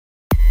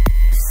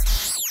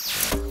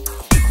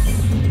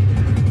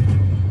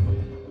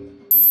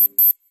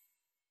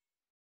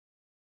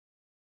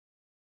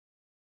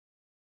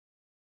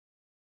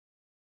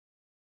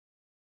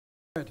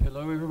Right,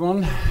 hello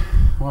everyone.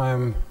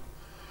 I'm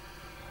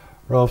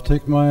Ralph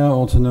Tegtmeier,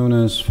 also known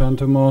as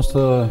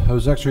Fantomaster. I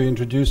was actually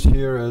introduced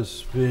here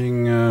as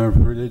being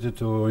related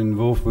to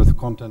involved with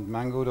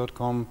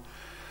contentmango.com.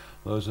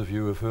 Those of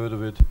you who have heard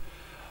of it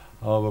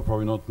will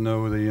probably not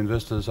know the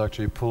investors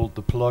actually pulled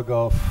the plug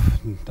off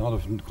out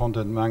of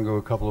Content Mango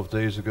a couple of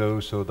days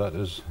ago, so that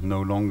is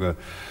no longer.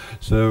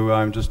 So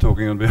I'm just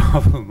talking on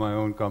behalf of my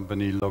own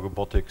company,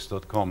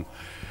 logobotics.com.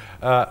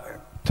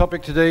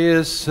 Topic today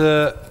is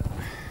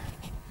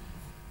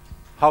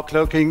how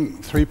Cloaking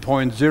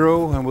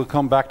 3.0, and we'll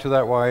come back to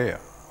that, why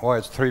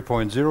it's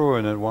 3.0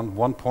 and at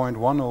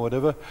 1.1 or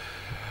whatever,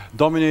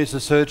 dominates the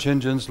search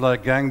engines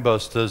like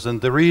gangbusters. And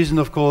the reason,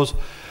 of course,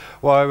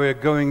 why we're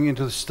going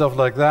into stuff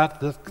like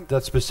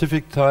that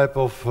specific type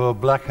of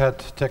black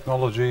hat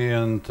technology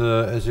and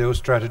SEO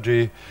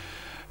strategy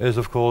is,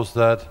 of course,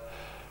 that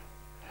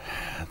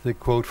the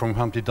quote from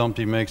Humpty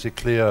Dumpty makes it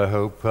clear, I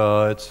hope.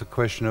 It's a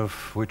question of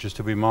which is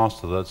to be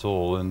mastered, that's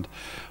all. And,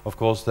 of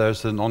course,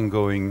 there's an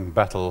ongoing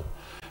battle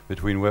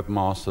between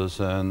webmasters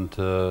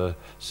and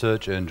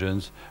search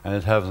engines, and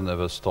it hasn't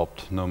ever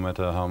stopped, no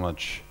matter how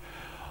much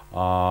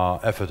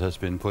effort has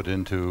been put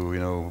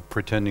into,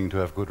 pretending to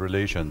have good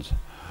relations.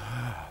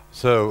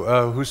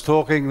 So, who's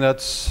talking?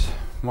 That's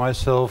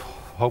myself,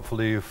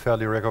 hopefully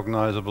fairly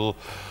recognizable.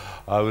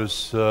 I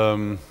was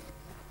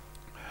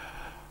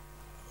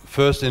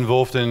first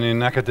involved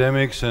in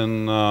academics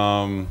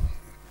and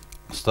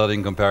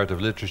studying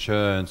comparative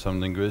literature and some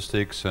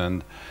linguistics,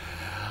 and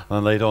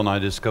later on I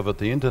discovered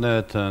the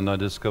internet, and I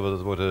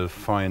discovered what a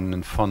fine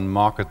and fun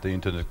market the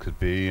internet could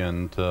be,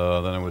 and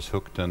then I was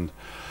hooked. And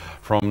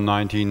from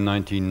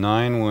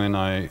 1999, when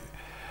I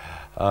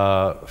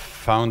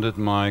founded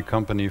my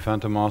company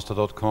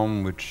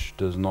Fantomaster.com, which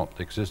does not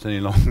exist any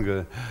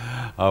longer,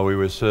 we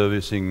were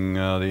servicing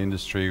the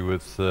industry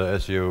with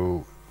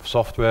SEO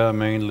software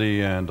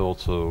mainly, and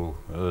also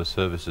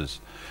services.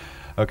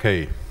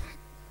 Okay,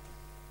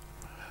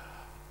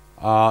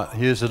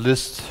 here's a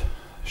list,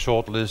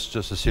 short list,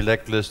 just a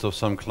select list of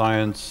some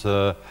clients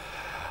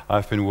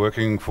I've been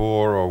working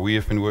for, or we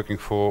have been working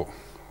for.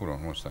 Hold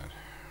on, what's that?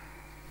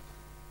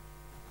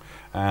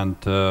 And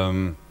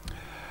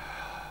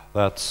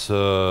that's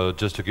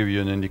just to give you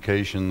an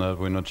indication that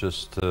we're not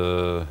just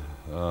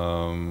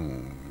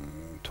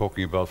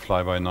talking about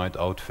fly-by-night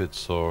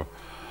outfits or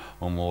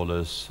more or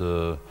less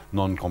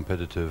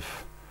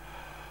non-competitive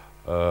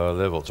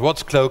levels.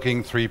 What's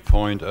Cloaking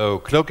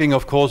 3.0? Cloaking,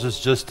 of course, is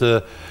just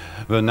a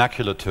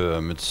vernacular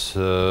term. It's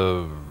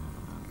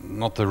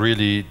not the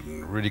really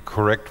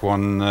correct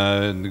one.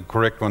 The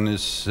correct one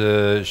is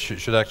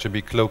should actually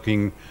be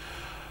cloaking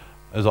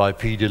as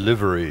IP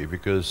delivery,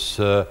 because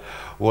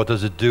what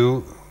does it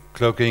do?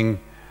 Cloaking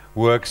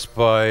works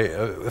by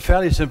a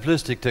fairly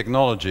simplistic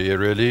technology,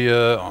 really.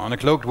 On a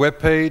cloaked web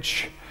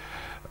page,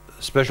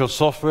 special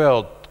software,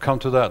 I'll come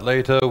to that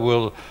later,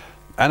 will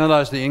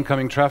analyze the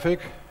incoming traffic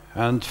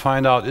and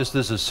find out, is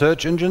this a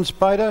search engine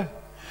spider?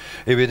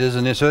 If it is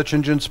a search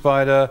engine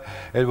spider,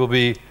 it will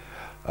be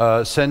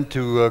sent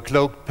to a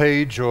cloaked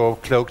page or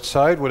cloaked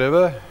site,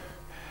 whatever.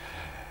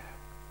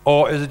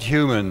 Or is it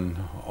human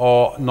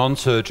or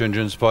non-search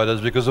engine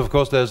spiders? Because of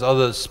course there's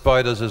other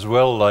spiders as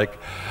well, like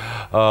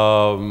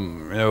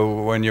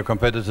when your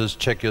competitors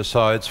check your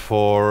sites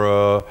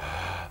for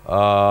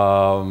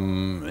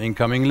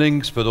incoming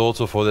links, but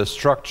also for their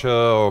structure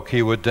or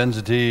keyword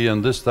density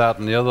and this, that,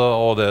 and the other.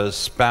 Or there's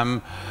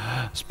spam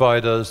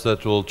spiders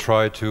that will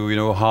try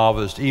to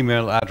harvest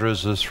email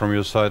addresses from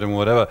your site and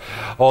whatever.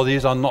 All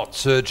these are not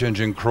search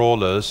engine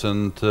crawlers,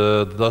 and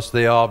thus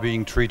they are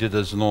being treated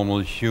as normal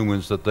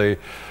humans, that they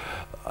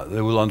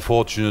will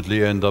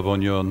unfortunately end up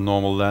on your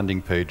normal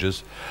landing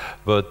pages.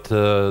 But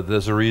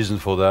there's a reason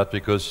for that,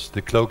 because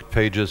the cloaked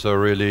pages are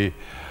really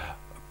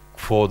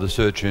for the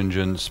search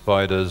engine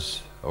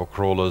spiders or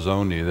crawlers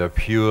only. They're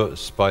pure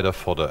spider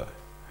fodder.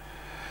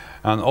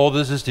 And all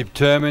this is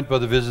determined by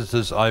the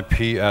visitor's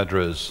IP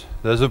address.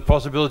 There's a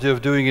possibility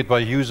of doing it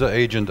by user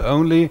agent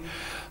only.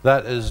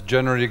 That is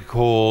generally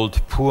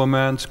called poor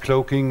man's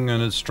cloaking,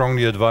 and it's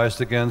strongly advised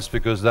against,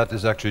 because that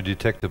is actually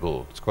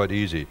detectable. It's quite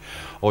easy.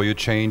 All you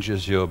change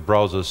is your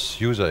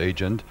browser's user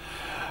agent,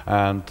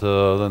 and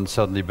then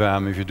suddenly,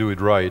 bam, if you do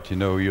it right,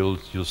 you'll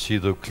see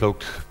the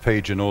cloaked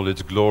page in all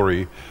its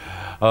glory.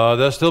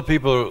 There's still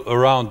people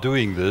around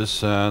doing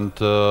this, and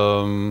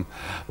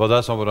well,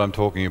 that's not what I'm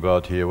talking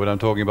about here. What I'm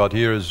talking about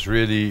here is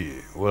really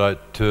what I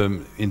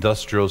term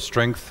industrial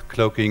strength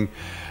cloaking,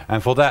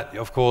 and for that,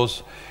 of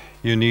course,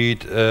 you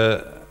need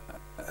a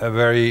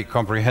very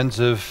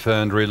comprehensive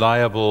and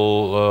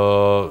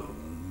reliable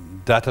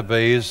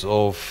database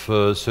of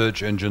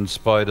search engine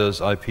spiders'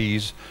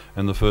 IPs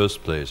in the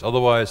first place.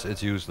 Otherwise,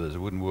 it's useless. It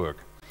wouldn't work.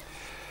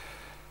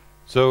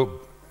 So,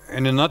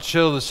 in a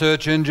nutshell, the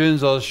search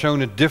engines are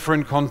shown a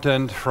different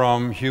content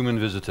from human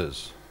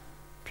visitors.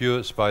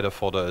 Pure spider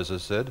fodder, as I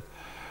said.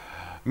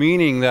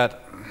 Meaning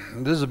that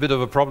this is a bit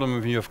of a problem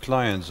if you have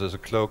clients as a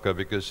cloaker,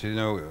 because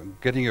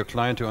getting your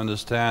client to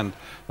understand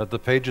that the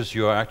pages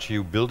you are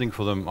actually building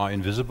for them are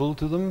invisible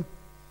to them,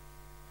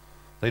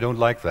 they don't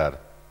like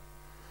that.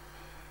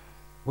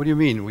 What do you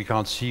mean we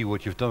can't see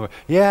what you've done?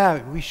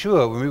 Yeah, we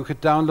sure. We could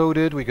download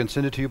it, we can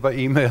send it to you by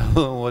email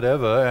or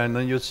whatever, and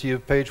then you'll see a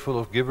page full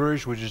of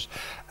gibberish, which is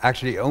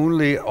actually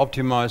only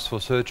optimized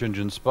for search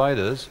engine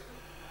spiders.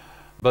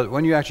 But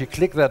when you actually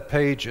click that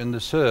page in the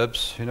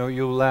SERPs, you know,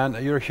 you'll land,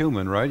 you're a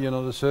human, right? You're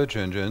not a search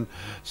engine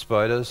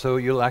spider, so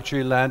you'll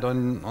actually land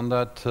on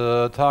that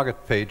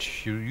target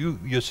page you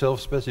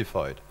yourself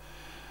specified.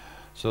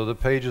 So the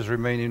pages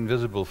remain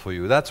invisible for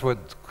you. That's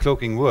what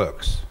cloaking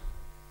works.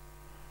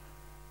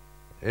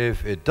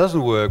 If it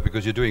doesn't work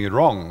because you're doing it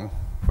wrong,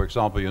 for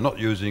example, you're not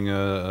using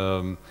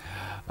an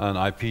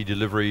IP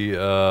delivery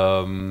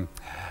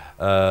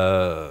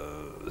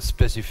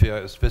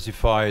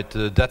specified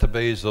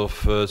database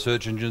of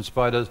search engine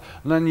spiders,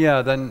 then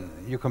yeah, then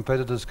your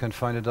competitors can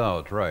find it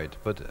out, right?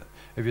 But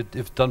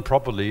if done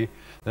properly,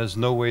 there's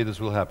no way this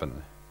will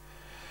happen.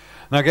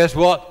 Now guess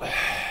what?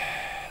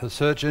 The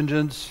search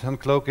engines and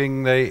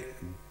cloaking, they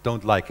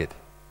don't like it.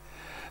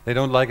 They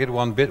don't like it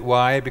one bit.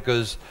 Why?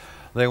 Because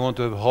they want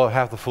to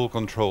have the full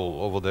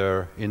control over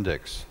their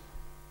index.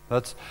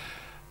 That's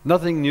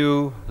nothing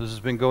new. This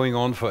has been going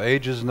on for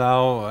ages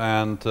now,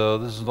 and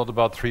this is not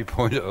about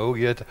 3.0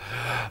 yet,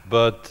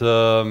 but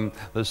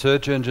the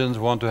search engines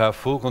want to have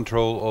full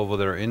control over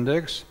their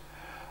index.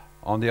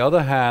 On the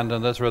other hand,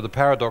 and that's where the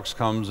paradox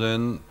comes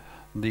in,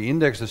 the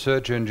index the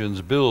search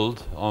engines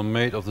build are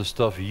made of the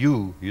stuff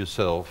you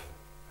yourself,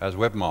 as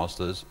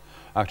webmasters,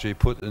 actually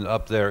put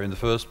up there in the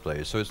first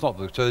place. So it's not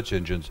the search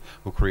engines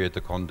who create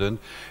the content,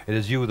 it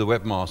is you, the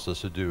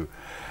webmasters, who do.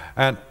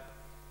 And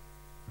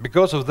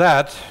because of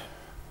that,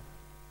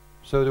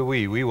 so do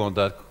we. We want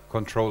that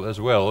control as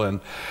well,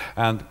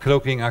 and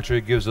cloaking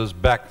actually gives us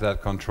back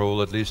that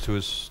control, at least to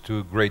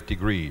a great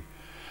degree,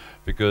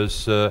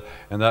 because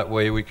in that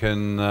way we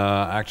can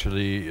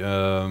actually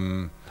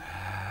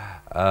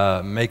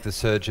make the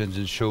search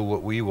engines show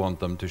what we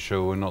want them to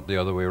show and not the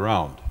other way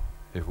around,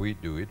 if we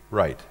do it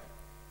right.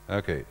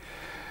 Okay,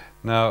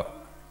 now,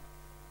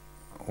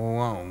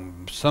 well,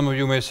 some of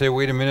you may say,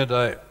 wait a minute,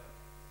 I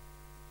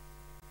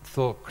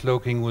thought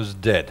cloaking was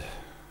dead.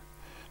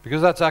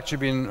 Because that's actually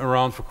been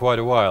around for quite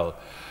a while.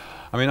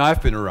 I mean,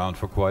 I've been around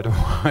for quite a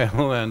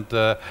while, and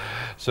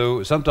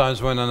so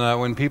sometimes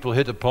when people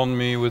hit upon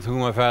me with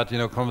whom I've had, you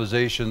know,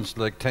 conversations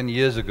like 10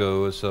 years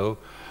ago or so,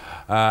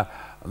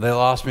 they'll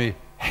ask me,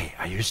 hey,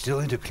 are you still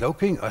into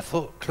cloaking? I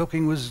thought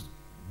cloaking was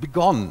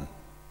gone,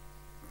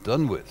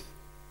 done with.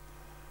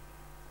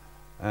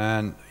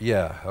 And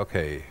yeah,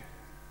 okay,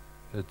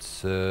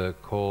 it's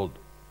called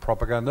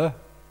propaganda.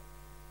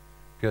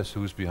 Guess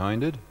who's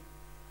behind it?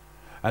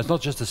 And it's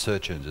not just the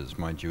search engines,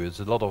 mind you. It's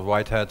a lot of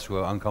white hats who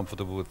are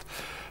uncomfortable with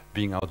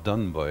being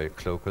outdone by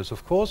cloakers,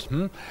 of course.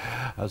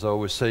 As I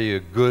always say, a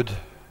good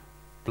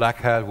black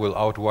hat will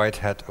out-white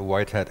hat a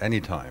white hat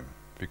anytime.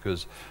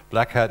 Because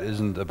black hat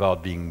isn't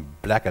about being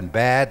black and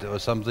bad or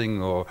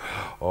something, or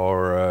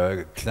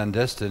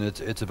clandestine.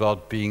 It's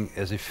about being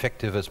as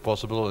effective as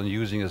possible and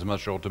using as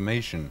much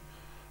automation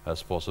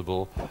as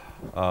possible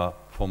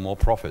for more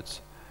profits.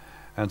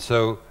 And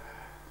so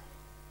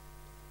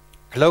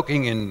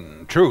cloaking,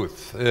 in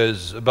truth,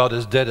 is about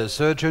as dead as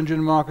search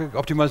engine market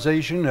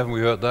optimization. Haven't we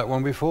heard that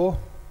one before?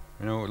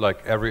 You know,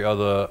 like every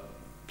other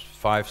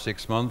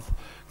 5-6 months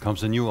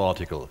comes a new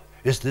article.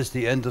 Is this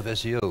the end of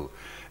SEO?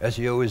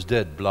 SEO is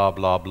dead, blah,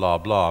 blah, blah,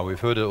 blah. We've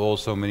heard it all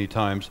so many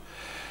times.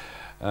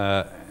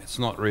 It's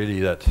not really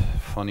that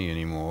funny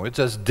anymore. It's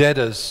as dead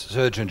as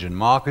search engine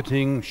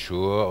marketing,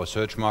 sure, or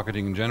search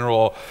marketing in general,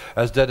 or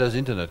as dead as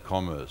internet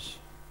commerce.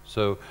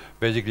 So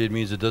basically it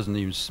means it doesn't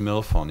even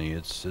smell funny.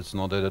 It's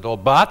not dead at all.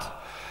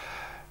 But,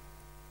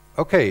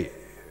 okay,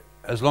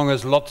 as long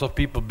as lots of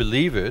people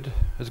believe it,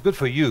 it's good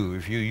for you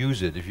if you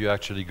use it, if you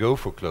actually go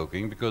for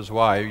cloaking, because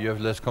why? You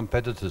have less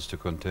competitors to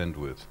contend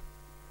with.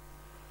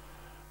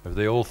 If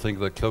they all think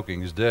that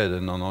cloaking is dead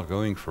and are not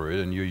going for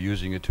it, and you're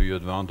using it to your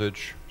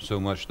advantage, so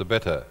much the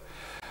better.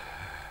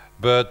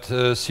 But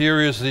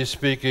seriously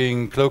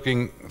speaking,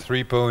 Cloaking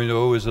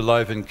 3.0 is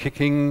alive and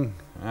kicking,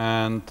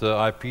 and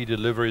IP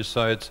delivery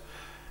sites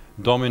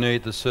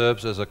dominate the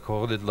SERPs, as I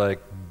call it,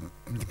 like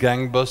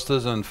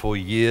gangbusters, and for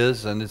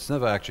years, and it's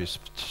never actually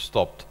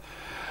stopped.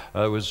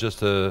 It was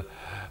just a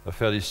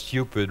fairly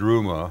stupid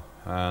rumor,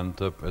 and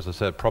as I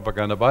said,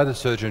 propaganda by the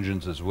search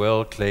engines as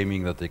well,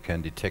 claiming that they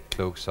can detect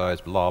cloak sites,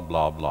 blah,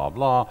 blah, blah,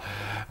 blah,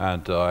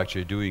 and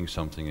actually doing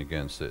something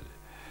against it.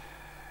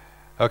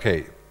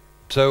 Okay,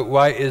 so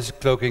why is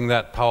cloaking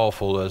that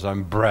powerful, as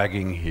I'm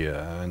bragging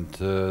here? And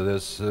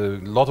there's a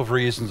lot of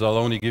reasons. I'll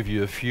only give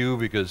you a few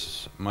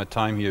because my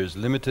time here is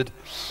limited.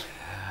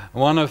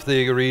 One of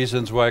the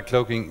reasons why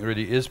cloaking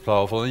really is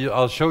powerful, and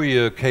I'll show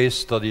you a case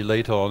study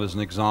later on as an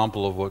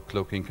example of what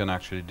cloaking can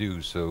actually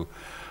do, so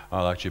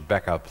I'll actually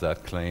back up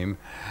that claim,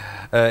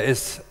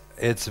 is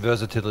its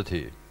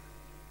versatility.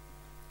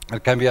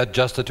 It can be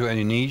adjusted to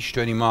any niche,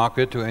 to any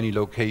market, to any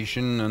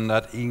location, and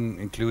that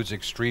includes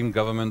extreme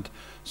government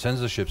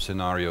censorship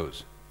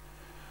scenarios,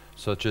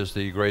 such as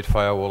the Great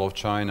Firewall of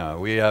China.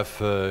 We have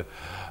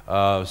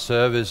a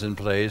service in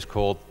place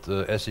called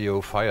the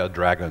SEO Fire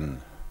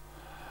Dragon.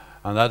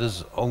 and that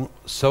is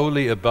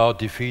solely about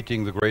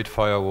defeating the Great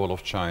Firewall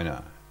of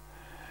China,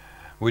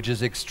 which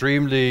is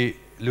extremely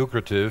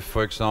lucrative,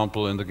 for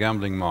example, in the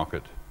gambling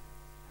market.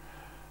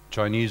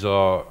 Chinese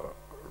are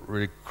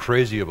really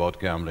crazy about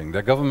gambling.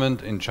 Their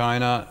government in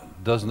China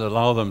doesn't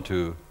allow them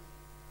to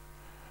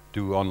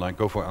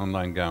go for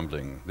online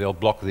gambling. They'll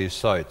block these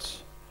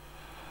sites.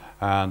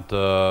 And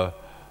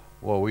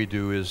what we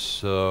do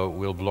is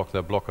we'll block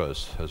their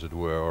blockers, as it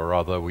were, or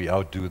rather we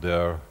outdo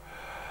their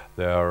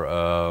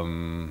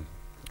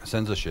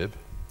censorship.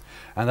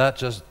 And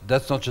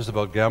that's not just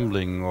about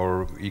gambling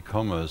or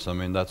e-commerce. I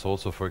mean, that's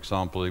also, for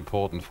example,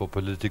 important for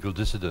political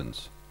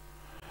dissidents.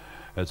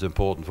 It's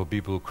important for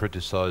people who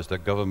criticize their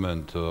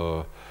government,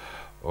 or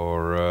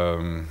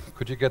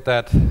could you get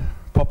that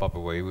pop-up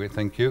away?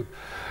 Thank you.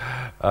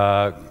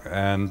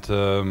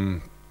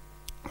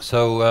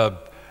 So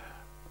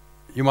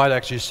you might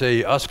actually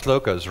say, us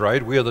cloakers,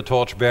 right? We are the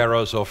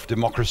torchbearers of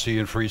democracy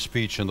and free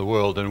speech in the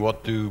world, and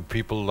what do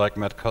people like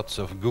Matt Cutts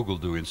of Google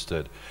do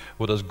instead?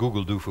 What does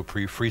Google do for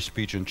free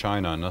speech in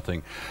China?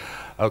 Nothing.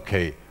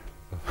 Okay.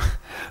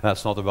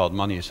 That's not about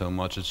money so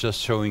much. It's just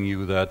showing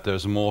you that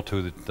there's more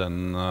to it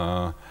than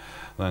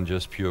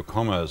just pure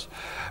commerce.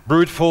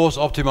 Brute force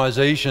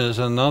optimization is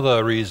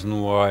another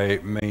reason why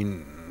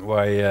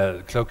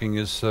cloaking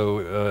is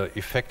so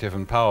effective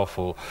and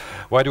powerful.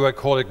 Why do I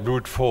call it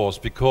brute force?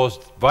 Because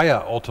via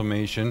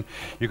automation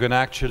you can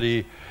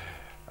actually,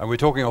 and we're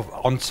talking of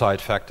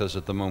on-site factors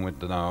at the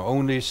moment now,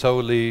 only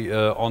solely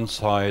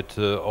on-site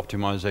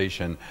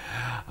optimization.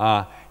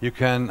 You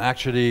can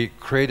actually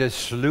create a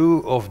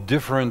slew of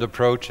different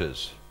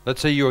approaches. Let's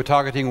say you're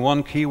targeting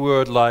one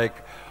keyword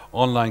like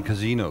online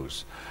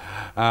casinos.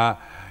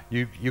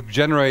 You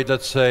generate,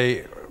 let's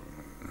say,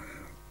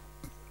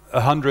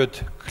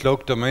 100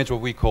 cloaked domains,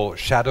 what we call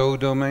shadow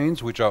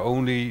domains, which are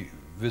only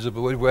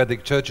visible where the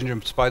search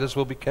engine spiders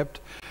will be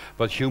kept,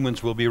 but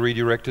humans will be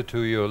redirected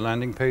to your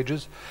landing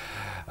pages.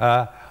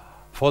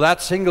 For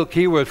that single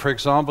keyword, for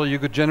example, you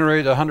could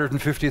generate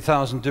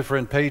 150,000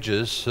 different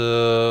pages.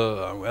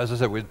 As I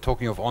said, we're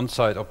talking of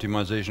on-site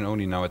optimization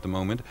only now at the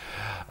moment.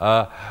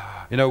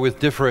 You know, with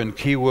different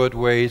keyword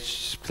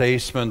weights,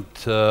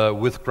 placement,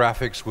 with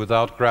graphics,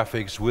 without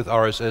graphics, with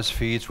RSS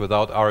feeds,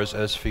 without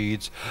RSS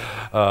feeds,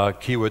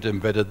 keyword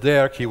embedded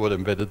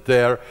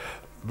there,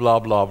 blah,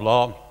 blah,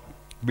 blah.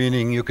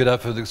 Meaning you could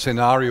have a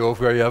scenario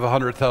where you have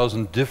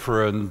 100,000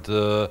 different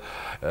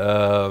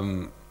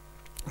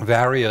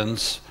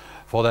variants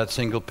for that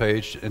single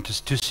page, and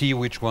to see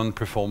which one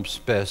performs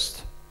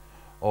best,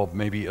 or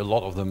maybe a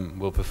lot of them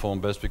will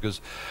perform best,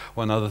 because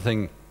one other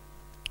thing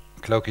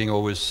cloaking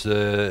always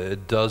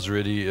does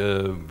really,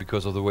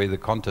 because of the way the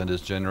content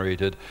is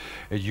generated,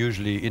 it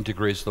usually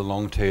integrates the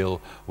long tail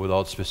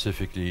without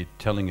specifically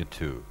telling it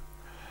to.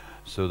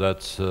 So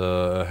that's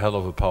a hell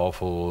of a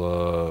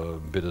powerful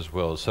bit as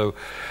well. So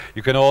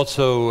you can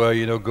also,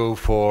 you know, go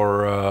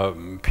for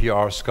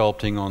PR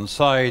sculpting on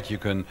site. You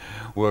can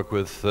work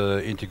with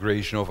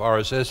integration of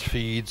RSS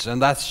feeds,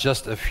 and that's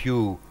just a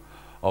few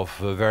of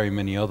very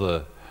many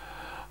other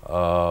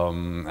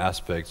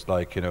aspects,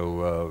 like, you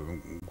know,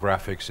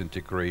 graphics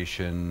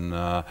integration,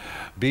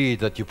 be it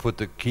that you put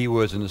the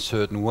keywords in a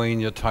certain way in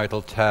your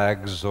title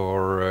tags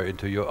or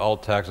into your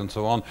alt tags and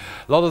so on.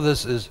 A lot of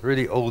this is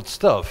really old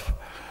stuff.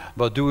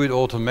 But do it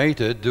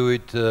automated, do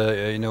it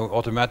you know,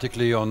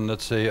 automatically on,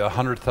 let's say,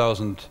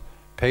 100,000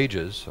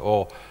 pages,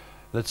 or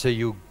let's say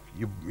you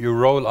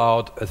roll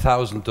out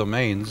 1,000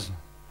 domains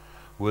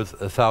with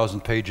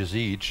 1,000 pages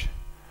each.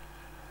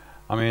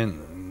 I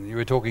mean, you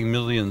were talking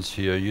millions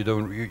here. You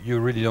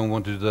really don't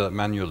want to do that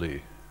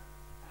manually.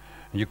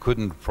 You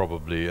couldn't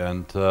probably,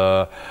 and you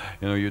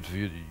know,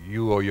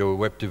 you or your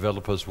web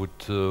developers would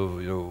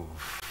you know,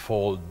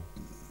 fall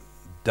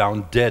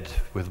down dead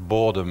with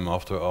boredom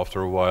after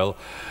a while,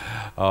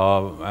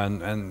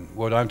 and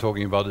what I'm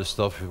talking about is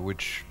stuff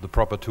which the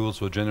proper tools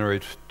will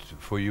generate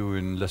for you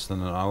in less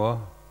than an hour.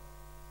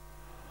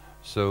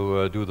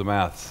 So do the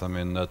math. I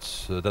mean,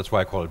 that's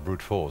why I call it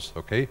brute force.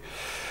 Okay.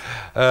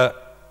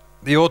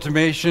 The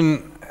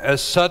automation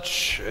as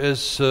such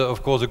is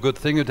of course a good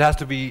thing. It has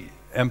to be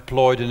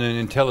employed in an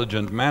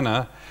intelligent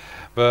manner,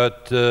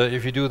 but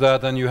if you do that,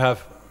 then you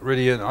have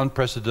really an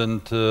unprecedented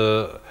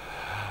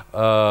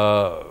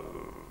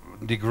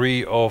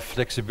degree of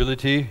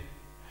flexibility,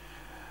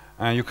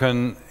 and you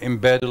can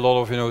embed a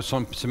lot of, you know,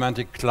 some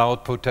semantic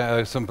cloud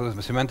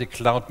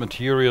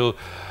material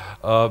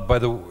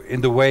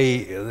in the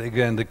way,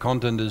 again, the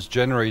content is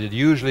generated.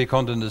 Usually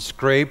content is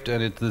scraped,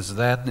 and it is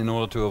that in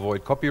order to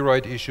avoid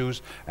copyright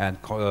issues and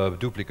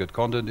duplicate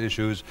content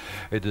issues.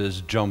 It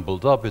is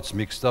jumbled up, it's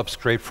mixed up,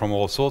 scraped from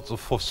all sorts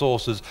of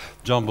sources,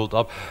 jumbled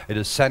up. It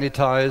is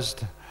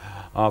sanitized.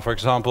 For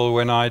example,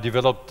 when I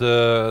developed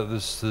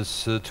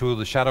this tool,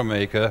 the Shadow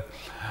Maker,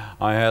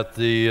 I had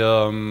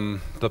the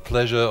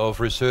pleasure of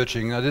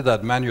researching. I did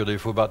that manually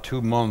for about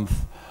 2 months,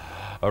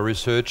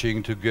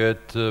 researching to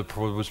get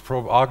what was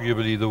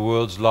arguably the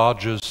world's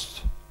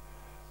largest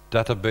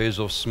database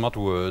of smut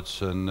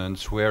words and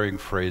swearing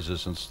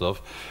phrases and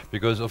stuff,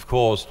 because of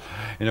course,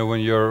 you know,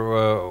 when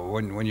you're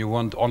when you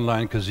want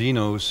online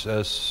casinos,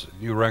 as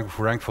you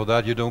rank for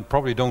that, you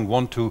probably don't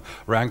want to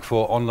rank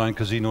for online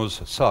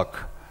casinos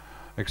suck.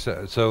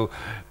 So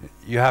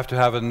you have to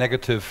have a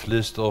negative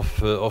list of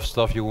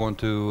stuff you want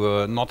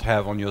to not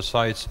have on your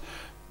sites,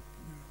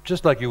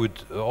 just like you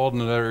would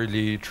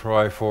ordinarily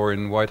try for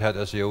in white hat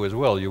SEO as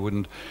well. You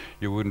wouldn't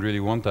really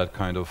want that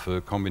kind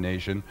of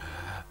combination,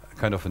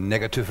 kind of a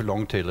negative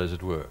long tail, as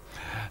it were.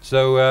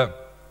 So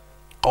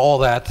all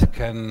that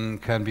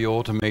can be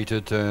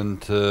automated,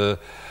 and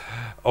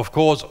of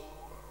course,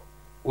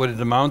 what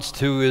it amounts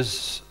to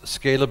is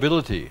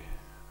scalability.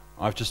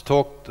 I've just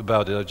talked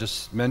about it. I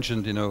just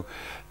mentioned, you know,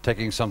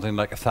 taking something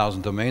like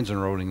 1,000 domains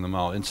and rolling them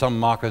out. In some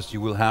markets,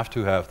 you will have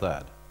to have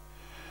that.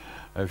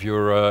 If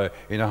you're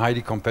in a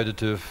highly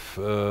competitive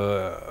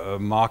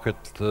market,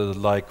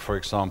 like, for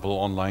example,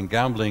 online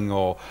gambling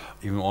or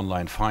even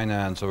online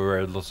finance, or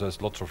where there's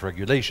lots of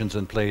regulations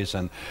in place,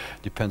 and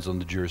depends on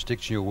the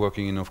jurisdiction you're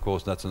working in, of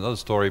course, that's another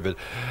story. But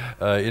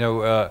you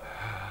know,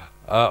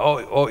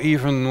 or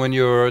even when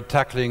you're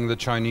tackling the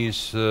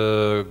Chinese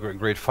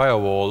Great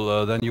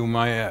Firewall, then you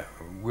might.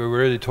 We're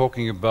really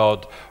talking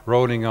about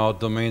rolling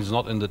out domains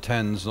not in the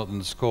tens, not in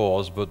the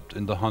scores, but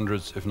in the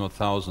hundreds, if not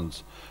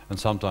thousands, and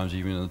sometimes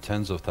even in the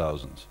tens of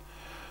thousands.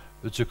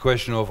 It's a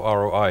question of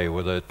ROI,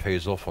 whether it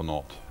pays off or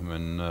not. I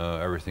mean,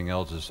 everything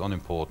else is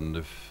unimportant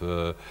if,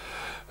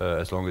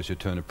 as long as you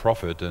turn a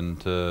profit, and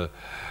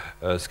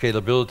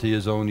scalability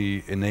is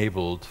only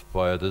enabled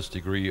by this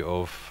degree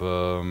of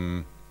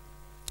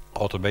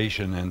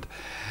automation,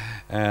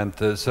 and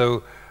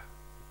so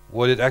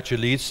what it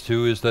actually leads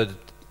to is that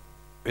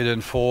it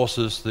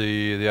enforces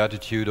the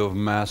attitude of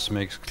mass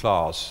makes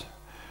class.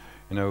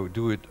 You know,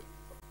 do it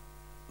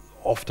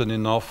often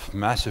enough,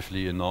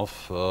 massively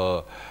enough,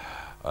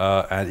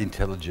 and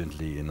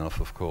intelligently enough,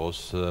 of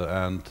course,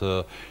 and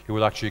you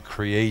will actually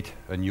create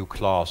a new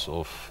class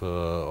of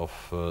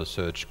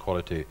search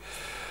quality.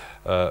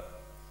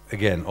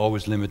 Again,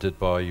 always limited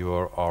by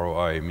your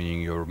ROI,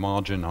 meaning your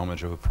margin, how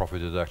much of a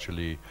profit it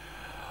actually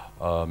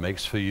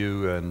makes for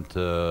you, and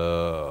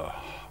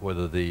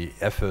whether the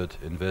effort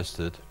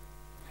invested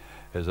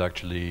is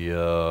actually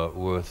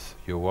worth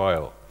your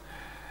while.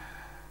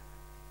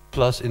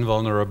 Plus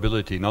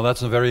invulnerability. Now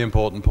that's a very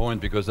important point,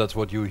 because that's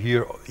what you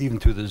hear even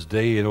to this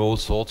day in all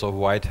sorts of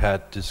white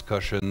hat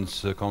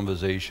discussions,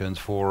 conversations,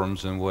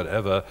 forums and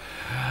whatever,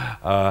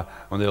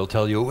 when they'll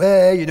tell you,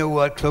 well, you know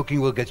what, cloaking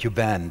will get you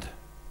banned.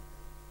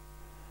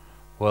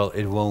 Well,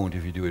 it won't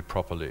if you do it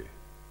properly.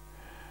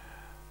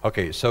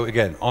 Okay, so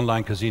again,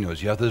 online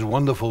casinos. You have this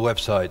wonderful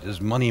website,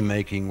 this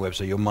money-making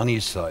website, your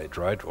money site,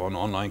 right, on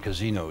online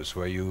casinos,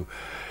 where you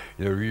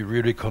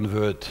really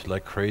convert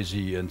like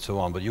crazy and so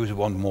on, but you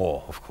want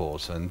more, of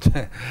course. And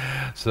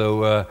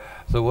so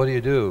what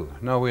do?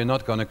 No, we're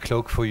not going to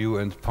cloak for you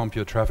and pump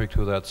your traffic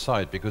to that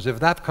site, because if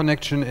that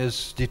connection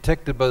is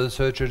detected by the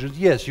search engines,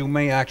 yes, you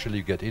may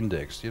actually get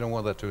indexed. You don't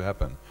want that to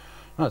happen.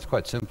 No, it's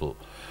quite simple.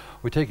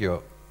 We take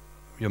your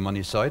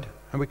money site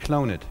and we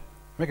clone it.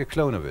 Make a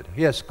clone of it.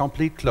 Yes,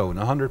 complete clone,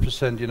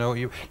 100%. You know,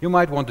 you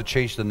might want to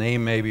change the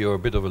name maybe, or a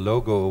bit of a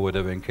logo or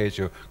whatever, in case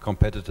your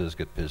competitors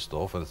get pissed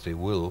off, as they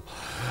will.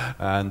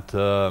 And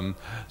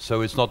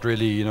so it's not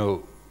really, you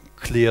know,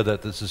 clear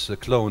that this is a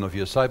clone of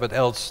your site, but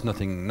else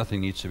nothing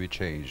needs to be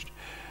changed.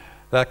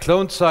 That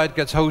cloned site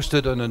gets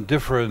hosted on a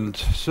different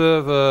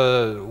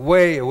server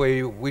way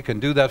we can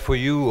do that for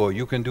you, or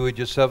you can do it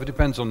yourself. It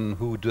depends on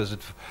who does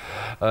it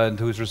and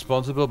who is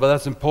responsible, but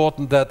that's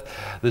important that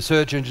the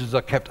search engines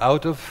are kept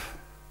out of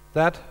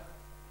that,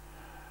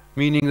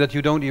 meaning that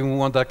you don't even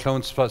want that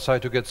cloned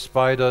site to get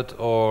spidered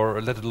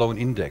or let alone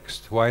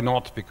indexed. Why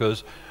not?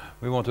 Because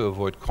we want to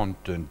avoid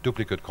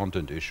duplicate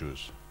content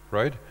issues,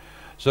 right?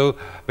 So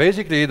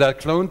basically that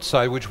cloned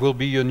site, which will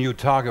be your new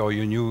target, or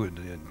your new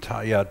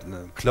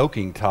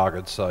cloaking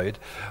target site,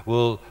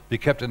 will be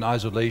kept in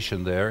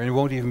isolation there, and it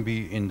won't even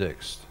be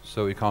indexed.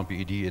 So it can't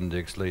be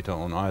de-indexed later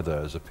on either,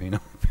 as a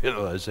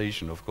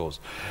penalization, of course.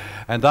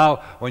 And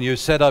now when you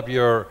set up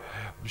your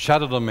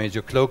shadow domains,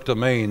 your cloaked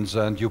domains,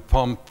 and you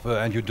pump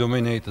and you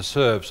dominate the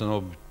SERPs, and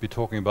I'll be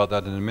talking about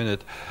that in a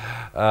minute,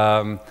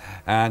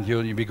 and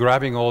you'll be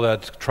grabbing all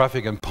that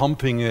traffic and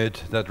pumping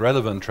it, that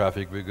relevant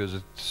traffic, because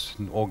it's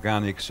an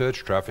organic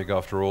search traffic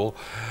after all,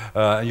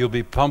 and you'll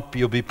be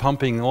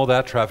pumping all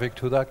that traffic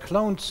to that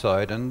cloned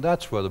site, and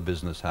that's where the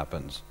business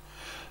happens.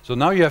 So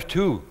now you have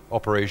two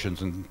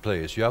operations in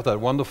place. You have that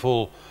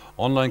wonderful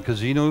online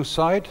casino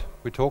site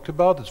we talked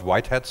about, it's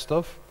white hat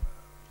stuff,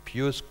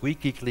 pure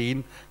squeaky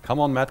clean, come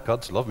on Mad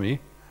Cuts, love me.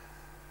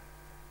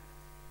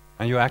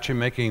 And you're actually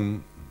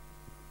making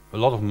a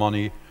lot of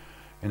money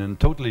in a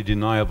totally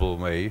deniable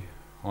way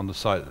on the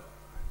side,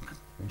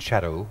 in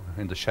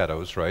the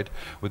shadows, right,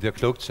 with your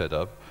cloaked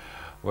setup,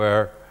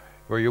 where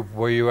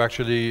you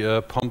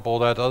actually pump all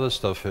that other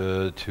stuff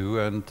to,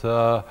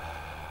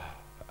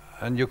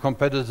 and your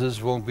competitors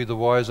won't be the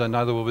wiser, and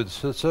neither will be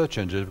the search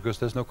engine, because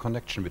there's no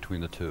connection between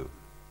the two,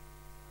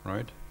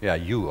 right? Yeah,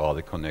 you are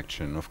the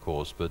connection, of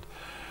course, but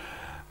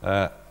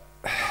Uh,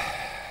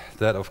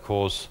 that, of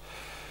course,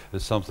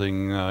 is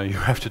something you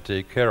have to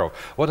take care of.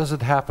 What does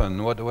it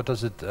happen? What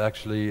does it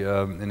actually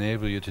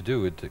enable you to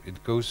do?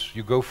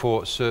 You go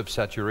for SERP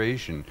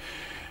saturation.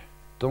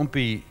 Don't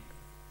be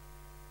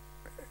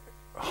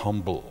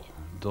humble.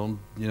 Don't,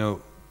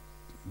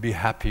 be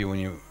happy when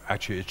you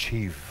actually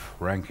achieve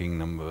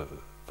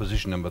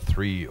position number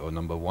 3 or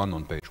number 1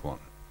 on page 1.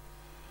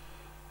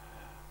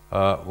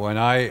 When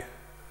I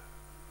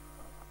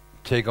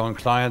take on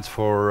clients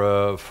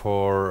for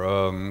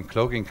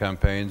cloaking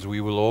campaigns,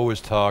 we will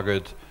always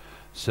target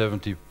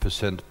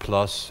 70%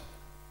 plus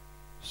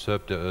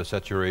SERP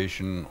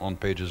saturation on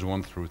pages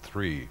 1 through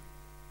 3.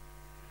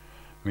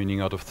 Meaning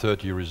out of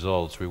 30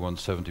 results, we want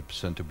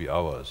 70% to be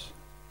ours.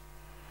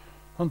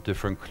 On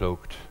different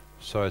cloaked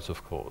sites,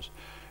 of course.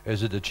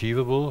 Is it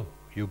achievable?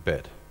 You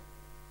bet.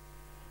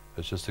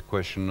 It's just a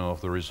question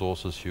of the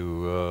resources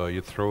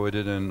you throw it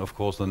in, and of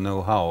course the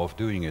know-how of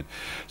doing it.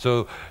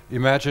 So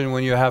imagine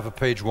when you have a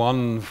page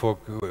 1 for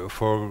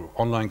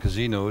online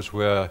casinos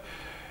where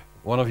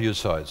one of your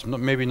sites,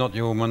 maybe not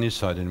your money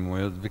site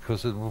anymore,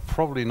 because it will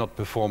probably not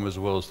perform as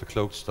well as the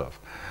cloaked stuff.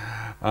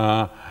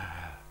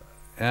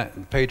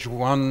 Page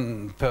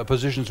 1,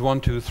 positions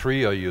 1, 2,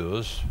 3 are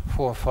yours.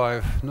 4,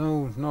 5,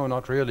 no,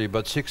 not really,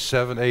 but 6,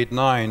 7, 8,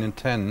 9, and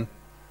 10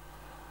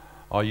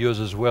 are yours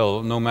as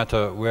well. No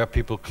matter where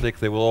people click,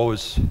 they will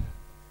always,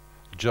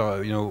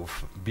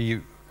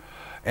 be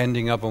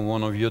ending up on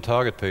one of your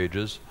target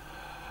pages.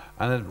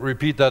 And then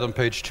repeat that on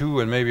page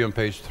 2 and maybe on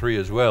page 3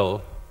 as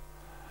well.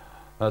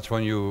 That's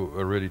when you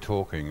are really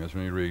talking. That's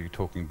when you're really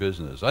talking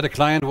business. I had a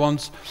client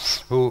once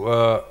who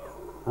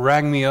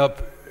rang me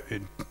up,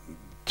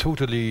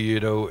 totally,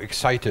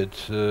 excited,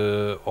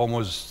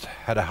 almost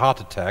had a heart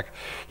attack.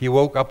 He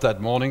woke up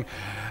that morning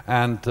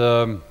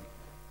and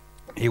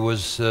he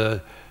was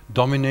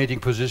dominating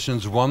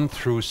positions 1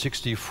 through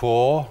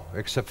 64,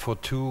 except for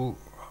two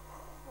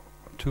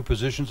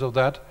positions of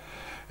that,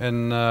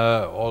 and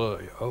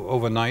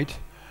overnight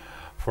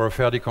for a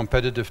fairly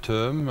competitive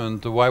term.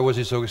 And why was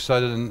he so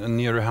excited and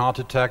near a heart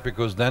attack?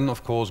 Because then,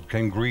 of course,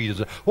 came greed.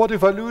 Said, what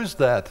if I lose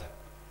that?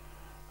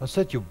 I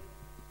said, you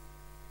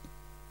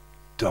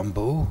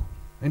Dumbo,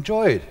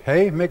 enjoy it.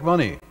 Hey, make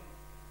money.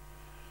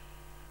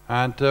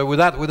 And with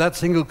that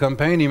single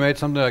campaign, he made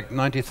something like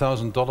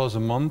 $90,000 a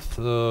month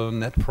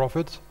net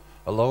profit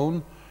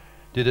alone.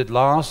 Did it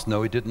last?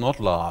 No, it did not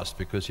last,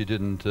 because he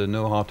didn't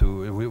know how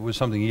to. It was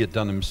something he had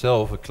done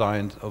himself, a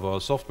client of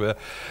our software.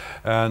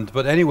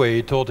 But anyway,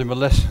 he taught him a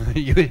lesson.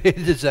 It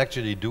is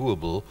actually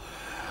doable.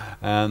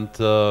 And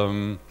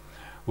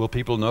will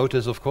people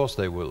notice? Of course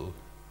they will.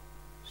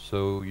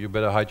 So you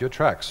better hide your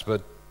tracks.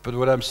 But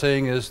what I'm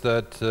saying is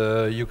that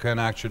you can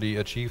actually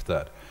achieve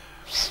that.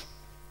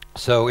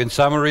 So in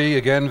summary,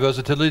 again,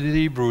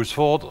 versatility, brute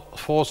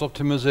force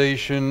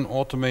optimization,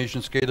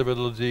 automation,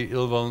 scalability,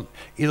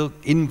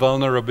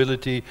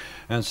 invulnerability,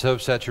 and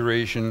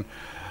self-saturation,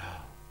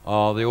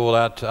 they all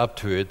add up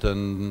to it.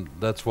 And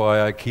that's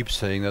why I keep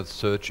saying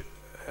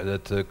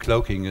that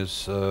cloaking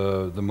is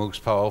the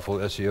most powerful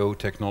SEO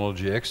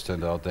technology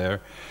extant out there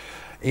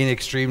in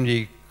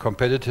extremely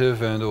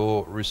competitive and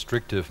or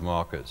restrictive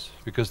markets,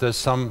 because there's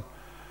some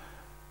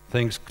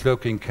things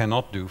cloaking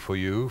cannot do for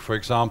you. For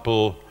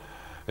example,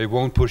 it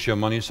won't push your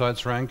money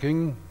sites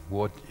ranking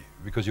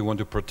because you want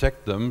to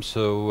protect them.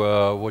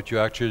 So what you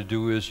actually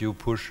do is you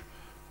push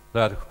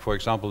that, for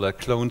example, that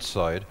cloned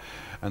site,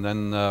 and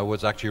then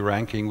what's actually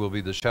ranking will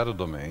be the shadow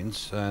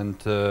domains,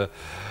 and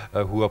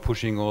who are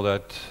pushing all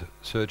that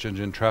search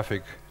engine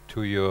traffic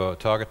to your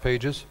target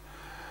pages.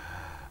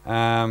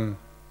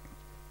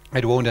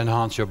 It won't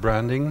enhance your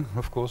branding,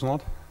 of course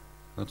not.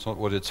 That's not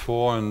what it's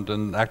for,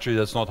 and actually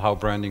that's not how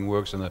branding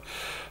works in the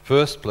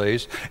first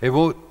place. It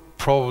won't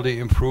probably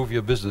improve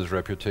your business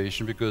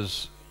reputation,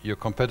 because your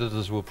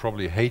competitors will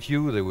probably hate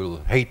you. They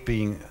will hate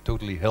being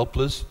totally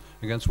helpless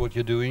against what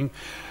you're doing.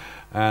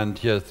 And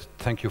yes,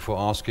 thank you for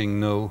asking.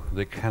 No,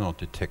 they cannot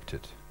detect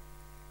it.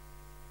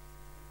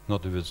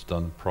 Not if it's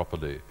done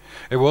properly.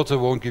 It also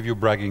won't give you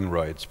bragging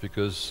rights,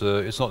 because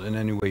it's not in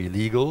any way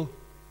illegal.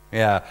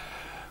 Yeah.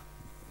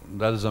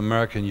 That is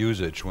American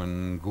usage,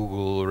 when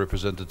Google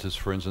representatives,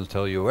 for instance,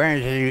 tell you, well,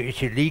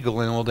 it's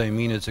illegal, and all they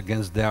mean is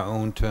against their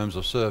own terms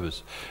of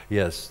service.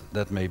 Yes,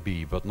 that may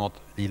be, but not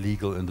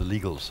illegal in the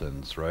legal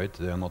sense, right?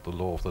 They are not the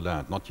law of the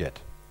land, not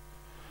yet.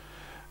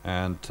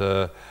 And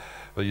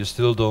but you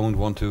still don't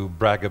want to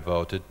brag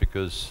about it,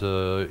 because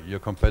your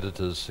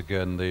competitors,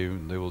 again,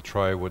 they will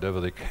try whatever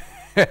they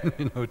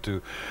can,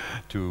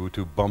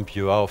 to bump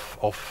you off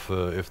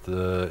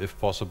if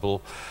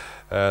possible.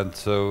 And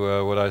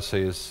so what I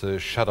say is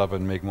shut up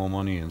and make more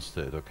money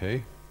instead,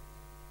 okay?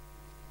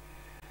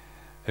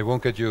 It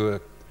won't get you a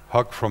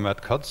hug from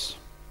Matt Cutts,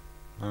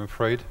 I'm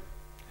afraid,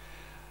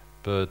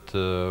 but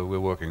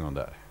we're working on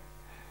that.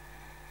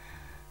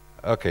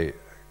 Okay,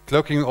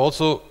 cloaking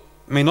also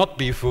may not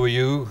be for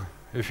you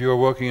if you are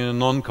working in a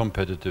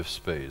non-competitive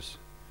space.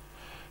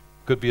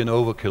 Could be an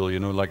overkill,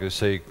 like they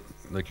say,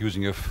 like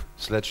using a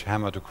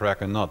sledgehammer to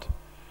crack a nut.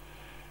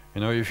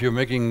 If you're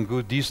making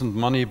good, decent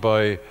money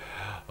by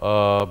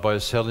by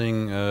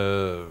selling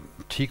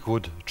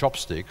teakwood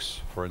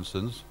chopsticks, for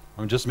instance.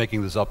 I'm just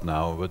making this up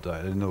now, but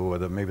I don't know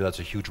whether maybe that's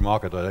a huge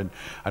market. I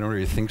don't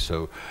really think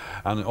so.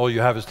 And all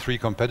you have is 3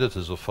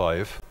 competitors or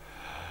 5.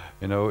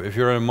 You know, if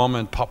you're a mom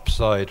and pop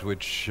site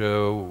which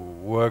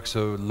works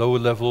a low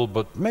level,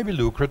 but maybe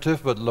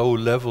lucrative, but low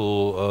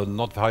level,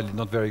 not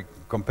very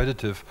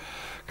competitive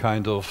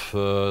kind of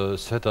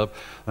setup,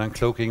 then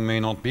cloaking may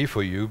not be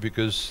for you,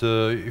 because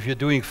if you're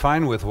doing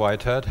fine with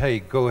white hat, hey,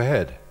 go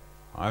ahead.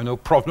 I have no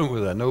problem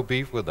with that, no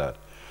beef with that.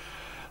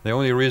 The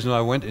only reason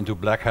I went into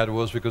black hat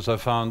was because I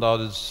found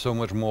out it's so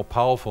much more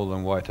powerful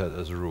than white hat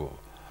as a rule.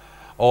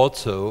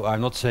 Also,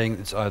 I'm not saying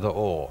it's either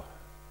or.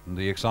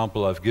 The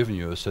example I've given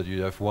you is that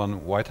you have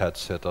one white hat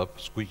setup,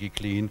 squeaky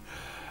clean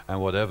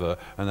and whatever,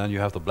 and then you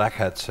have the black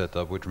hat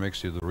setup, which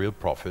makes you the real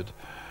profit.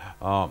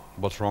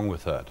 What's wrong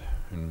with that?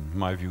 In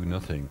my view,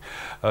 nothing.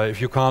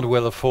 If you can't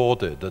well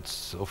afford it,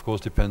 that's of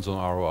course depends on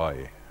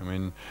ROI. I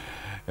mean,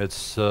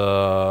 it's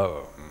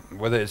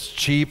whether it's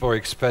cheap or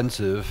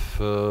expensive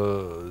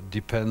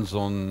depends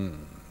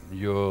on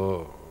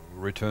your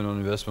return on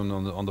investment,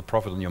 on the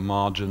profit, on your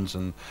margins,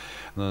 and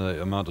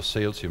the amount of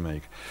sales you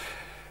make.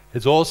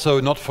 It's also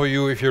not for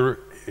you if your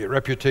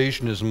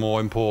reputation is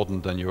more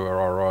important than your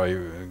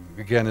ROI.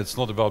 Again, it's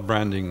not about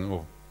branding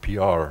or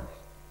PR,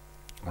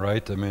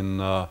 right? I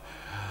mean,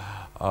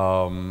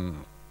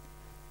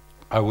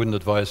 I wouldn't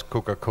advise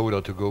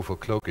Coca-Cola to go for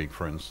cloaking,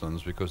 for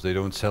instance, because they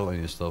don't sell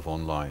any stuff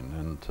online,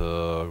 and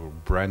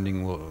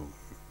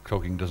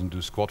cloaking doesn't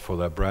do squat for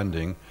their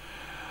branding,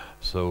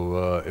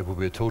 so it would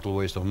be a total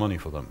waste of money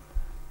for them.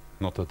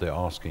 Not that they're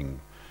asking,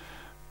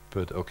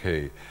 but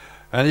okay.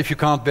 And if you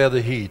can't bear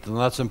the heat, and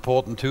that's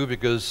important too,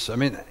 because I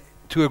mean,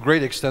 to a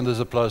great extent this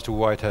applies to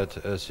white hat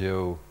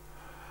SEO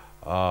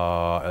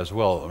as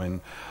well. I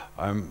mean,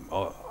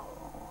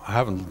 I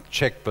haven't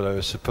checked, but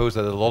I suppose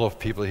that a lot of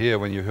people here,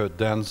 when you heard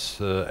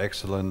Dan's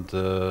excellent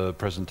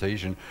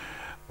presentation,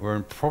 were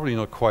probably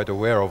not quite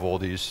aware of all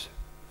these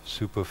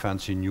super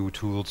fancy new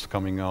tools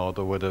coming out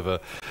or whatever.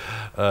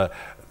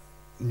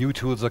 New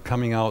tools are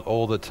coming out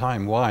all the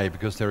time. Why?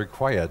 Because they're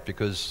required,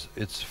 because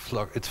it's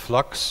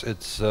flux,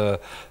 it's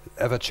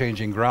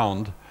ever-changing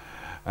ground,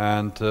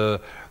 and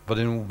but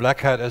in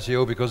black hat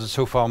SEO, because it's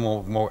so far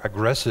more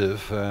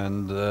aggressive,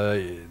 and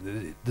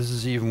this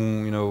is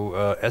even, you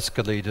know,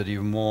 escalated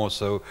even more.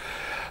 So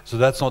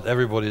that's not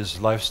everybody's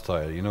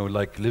lifestyle. You know,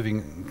 like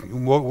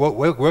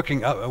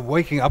waking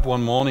up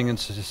one morning and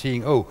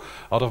seeing, oh,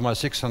 out of my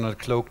 600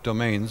 cloaked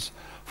domains,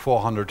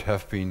 400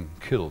 have been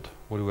killed.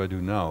 What do I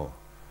do now?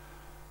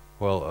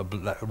 Well,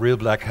 a real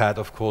black hat,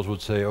 of course,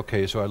 would say,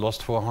 okay, so I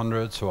lost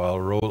 400, so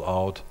I'll roll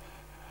out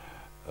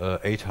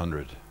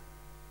 800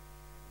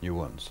 new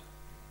ones.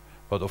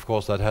 But of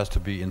course, that has to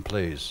be in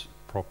place,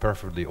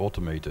 preferably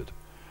automated,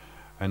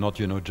 and not,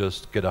 you know,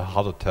 just get a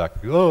heart attack.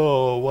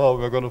 Oh, well,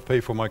 we're going to pay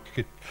for my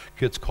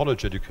kid's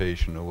college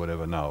education or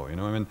whatever now. You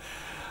know, I mean,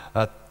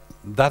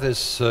 that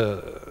is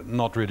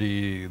not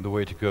really the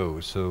way to go.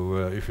 So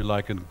if you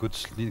like a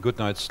good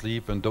night's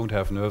sleep and don't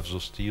have nerves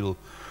of steel,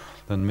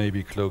 then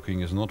maybe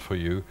cloaking is not for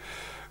you.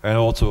 And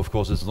also, of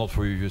course, it's not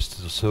for you. You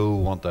so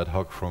want that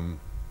hug from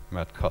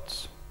Matt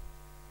Cutts.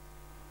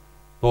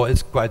 Well,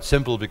 it's quite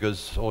simple,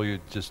 because all you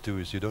just do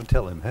is you don't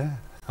tell him, huh?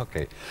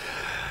 Okay.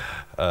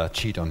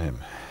 Cheat on him.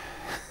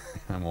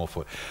 I'm all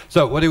for it.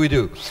 So, what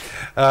do?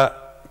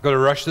 Got to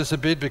rush this a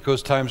bit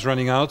because time's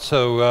running out.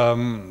 So,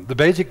 the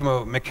basic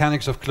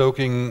mechanics of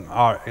cloaking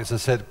are, as I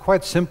said,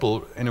 quite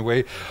simple in a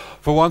way.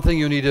 For one thing,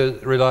 you need a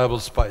reliable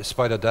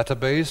spider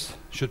database.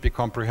 Should be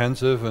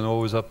comprehensive and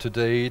always up to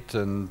date,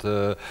 and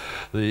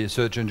the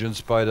search engine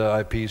spider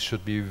IPs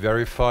should be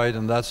verified,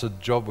 and that's a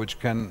job which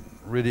can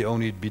really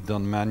only be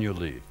done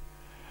manually.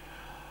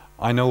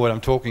 I know what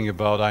I'm talking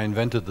about. I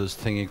invented this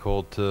thingy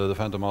called the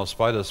Fantomaster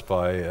Spider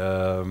Spy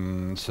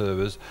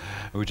service,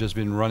 which has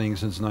been running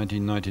since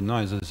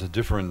 1999. So it's a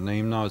different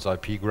name now. It's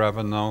IP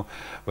Grabber now,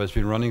 but it's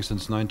been running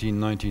since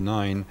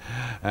 1999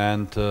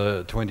 and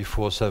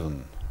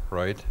 24/7,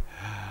 right?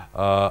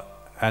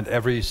 And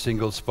every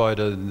single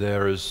spider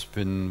there has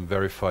been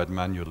verified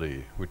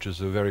manually, which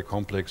is a very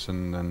complex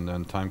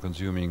and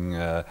time-consuming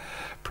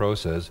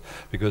process,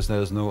 because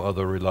there's no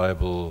other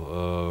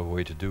reliable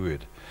way to do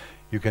it.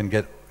 You can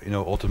get, you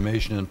know,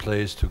 automation in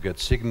place to get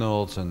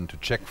signals and to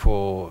check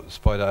for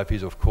spider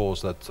IPs. Of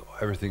course, that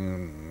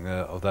everything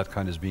of that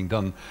kind is being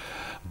done,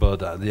 but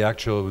the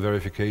actual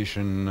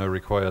verification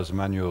requires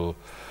manual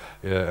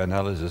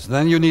analysis.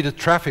 Then you need a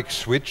traffic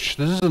switch.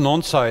 This is an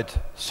on-site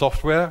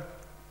software.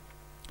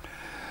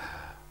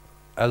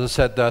 As I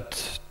said,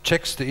 that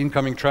checks the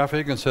incoming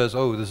traffic and says,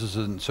 oh, this is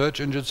a search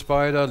engine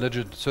spider,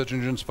 legit search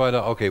engine spider.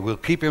 Okay, we'll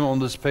keep him on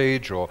this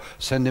page or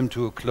send him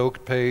to a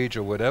cloaked page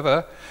or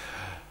whatever.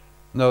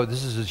 No,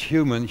 this is a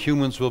human.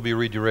 Humans will be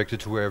redirected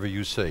to wherever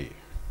you say.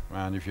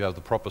 And if you have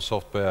the proper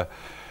software,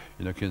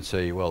 you can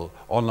say, well,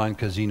 online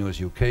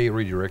casinos UK,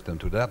 redirect them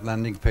to that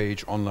landing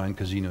page. Online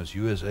casinos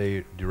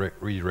USA,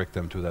 redirect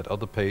them to that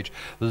other page.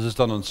 This is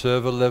done on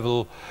server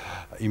level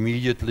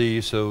immediately,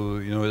 so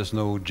there's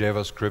no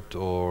JavaScript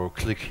or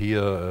click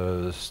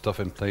here stuff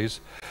in place.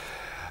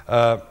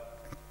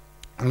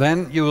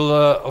 Then you will,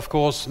 of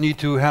course, need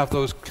to have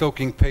those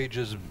cloaking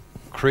pages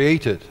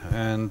created,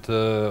 and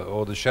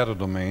or the shadow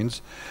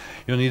domains.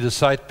 You'll need a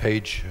site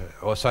page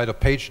or site or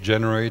page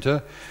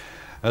generator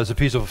as a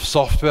piece of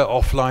software,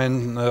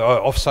 offline,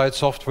 off-site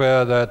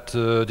software that,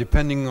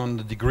 depending on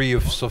the degree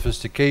of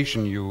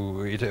sophistication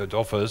it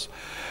offers,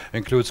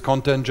 includes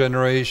content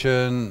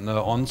generation,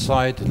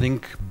 on-site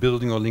link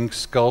building or link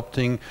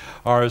sculpting,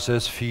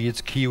 RSS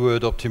feeds,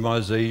 keyword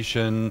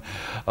optimization,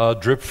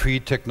 drip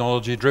feed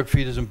technology. Drip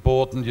feed is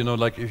important, you know,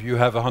 like if you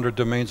have 100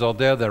 domains out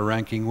there, they're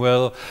ranking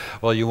well,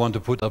 you want to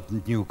put up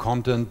new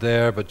content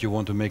there, but you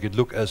want to make it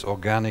look as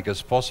organic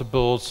as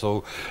possible.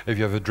 So if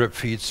you have a drip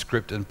feed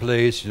script in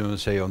place, you know,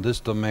 say on this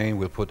domain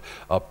we'll put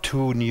up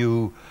 2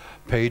 new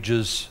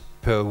pages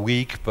per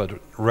week, but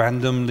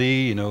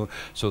randomly, you know,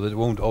 so that it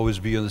won't always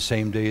be on the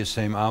same day,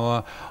 same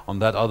hour. On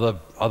that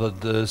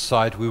other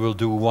site, we will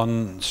do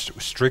one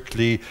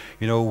strictly,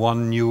 you know,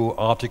 1 new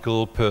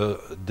article per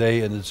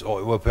day, and it's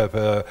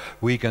per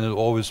week, and it'll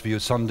always be a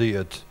Sunday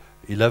at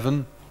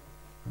 11.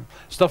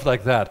 Stuff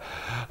like that.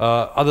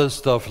 Other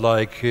stuff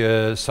like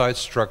site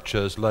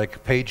structures,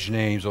 like page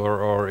names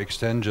or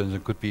extensions.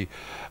 It could be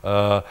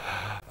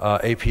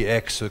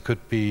APX, it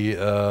could be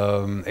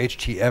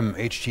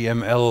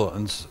HTML,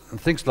 and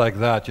things like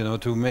that. You know,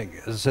 to make,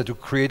 as I said, to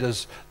create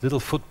as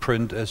little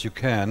footprint as you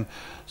can,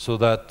 so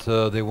that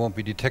they won't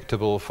be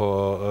detectable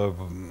for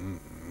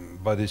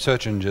by the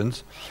search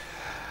engines.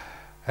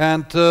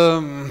 And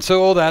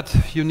so all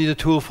that, you need a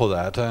tool for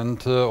that,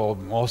 and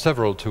or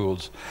several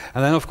tools.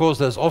 And then of course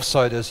there's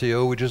off-site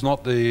SEO, which is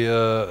not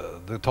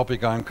the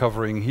topic I'm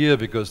covering here,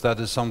 because that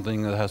is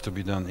something that has to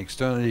be done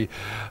externally,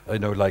 you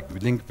know, like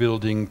link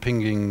building,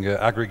 pinging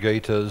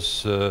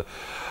aggregators,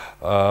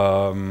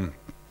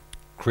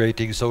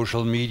 creating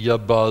social media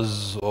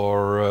buzz,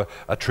 or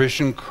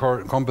attrition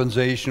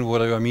compensation. What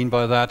do I mean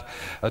by that?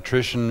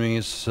 Attrition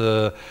means,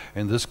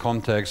 in this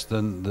context,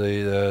 then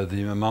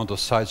the amount of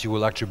sites you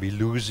will actually be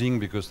losing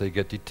because they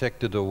get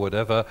detected or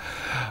whatever.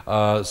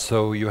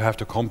 So you have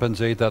to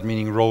compensate that,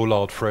 meaning roll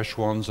out fresh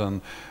ones,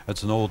 and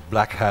it's an old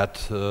black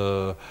hat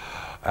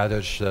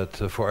adage that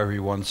for every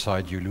 1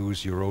 site you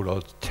lose, you roll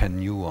out 10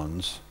 new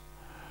ones,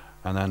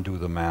 and then do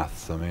the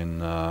math. I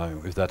mean,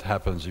 if that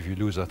happens, if you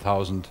lose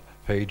 1,000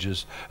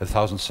 pages,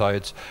 1,000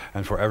 sites,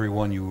 and for every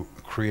one you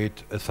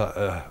create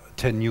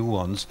 10 new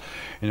ones,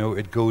 you know,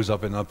 it goes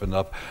up and up and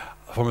up.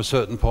 From a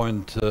certain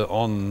point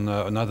on,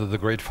 neither the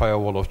Great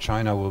Firewall of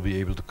China will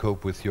be able to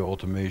cope with your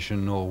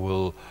automation, or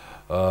will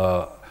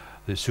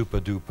the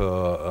super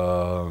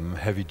duper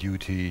heavy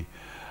duty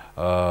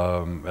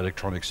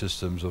electronic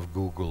systems of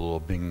Google or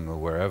Bing or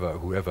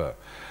whoever.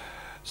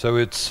 So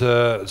it's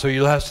so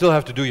you'll still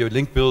have to do your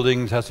link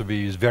building. It has to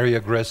be very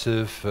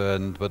aggressive,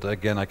 but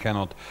again, I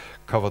cannot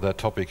cover that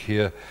topic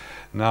here.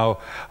 Now,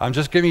 I'm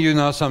just giving you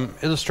now some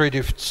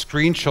illustrative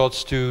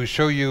screenshots to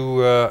show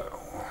you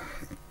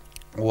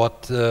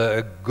what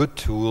a good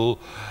tool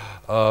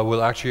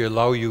will actually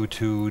allow you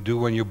to do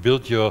when you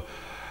build your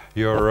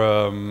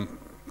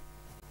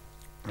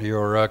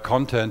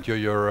content.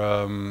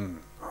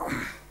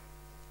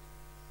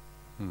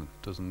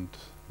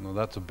 No,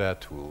 that's a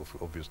bad tool,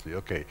 obviously.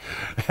 Okay.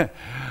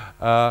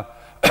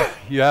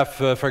 You have,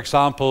 for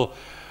example,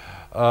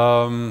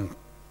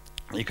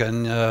 you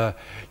can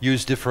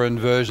use different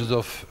versions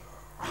of.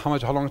 How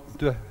long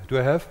do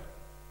I have?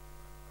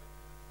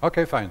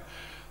 Okay, fine.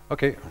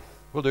 Okay,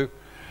 will do.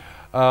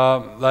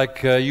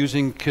 Like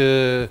using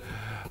keyword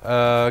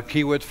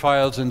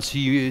files in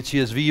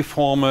CSV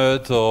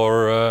format,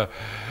 or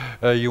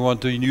you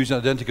want to use an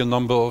identical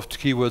number of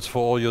keywords for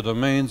all your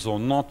domains or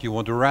not. You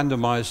want to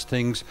randomize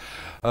things.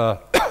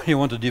 You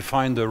want to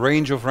define the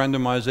range of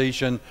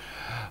randomization,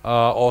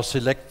 or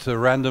select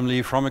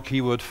randomly from a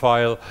keyword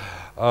file.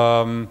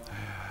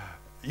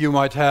 You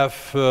might have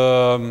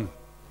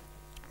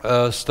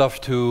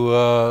stuff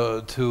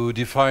to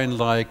define,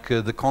 like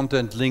the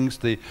content links,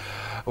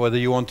 whether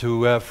you want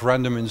to have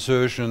random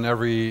insertion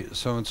every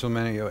so and so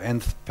many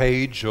nth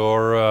page,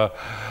 or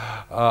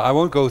I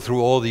won't go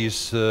through all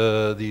these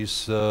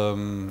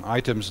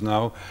items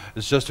now.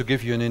 It's just to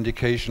give you an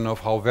indication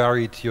of how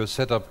varied your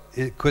setup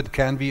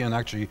can be, and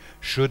actually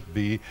should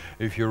be,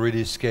 if you're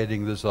really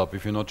scaling this up.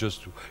 If you're not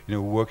just, you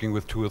know, working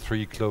with 2 or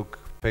 3 cloak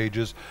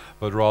pages,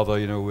 but rather,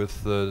 you know,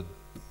 with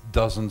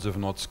dozens, if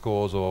not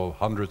scores, or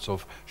hundreds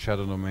of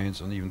shadow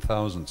domains, and even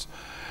thousands.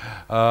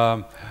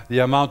 The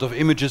amount of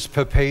images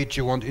per page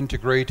you want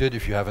integrated.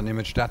 If you have an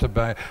image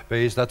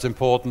database, that's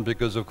important,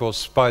 because of course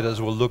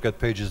spiders will look at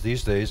pages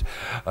these days,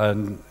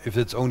 and if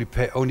it's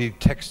only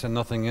text and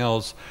nothing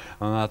else,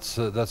 that's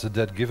a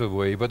dead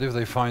giveaway. But if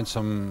they find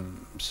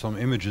some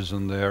images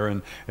in there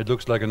and it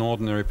looks like an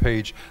ordinary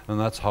page, then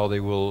that's how they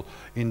will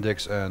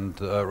index and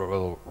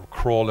well,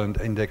 crawl and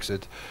index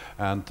it,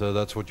 and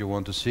that's what you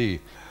want to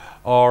see.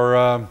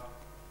 Or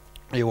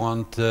you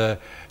want to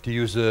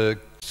use a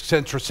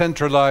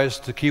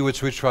centralized keyword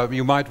switch file.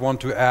 You might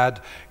want to add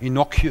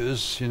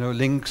innocuous,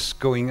 links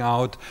going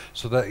out,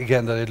 so that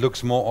again that it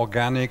looks more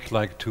organic,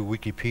 like to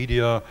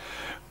Wikipedia,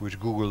 which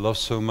Google loves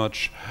so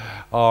much.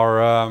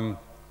 Or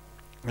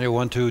you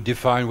want to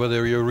define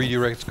whether your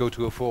redirects go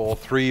to a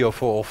 403 or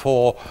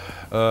 404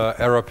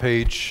 error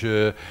page.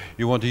 You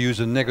want to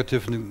use a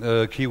negative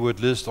keyword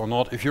list or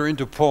not. If you're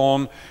into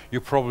porn, you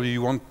probably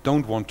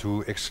don't want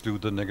to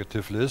exclude the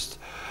negative list.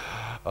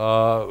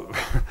 But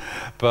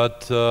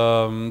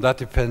that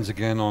depends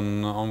again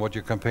on what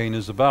your campaign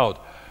is about.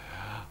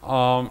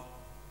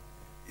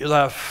 You'll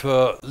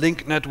have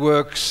link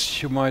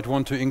networks you might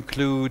want to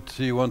include.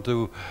 You want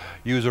to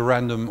use a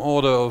random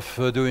order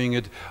of doing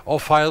it, or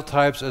file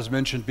types as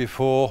mentioned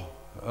before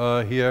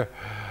here.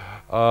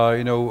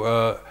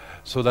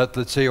 So that,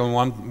 let's say, on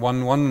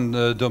one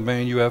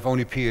domain you have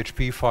only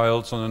PHP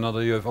files, on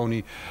another you have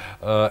only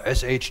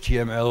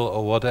SHTML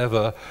or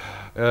whatever.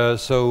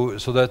 So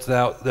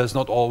that there's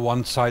not all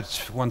one size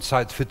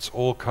fits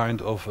all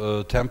kind of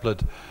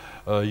template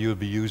you'll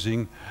be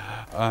using,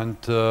 and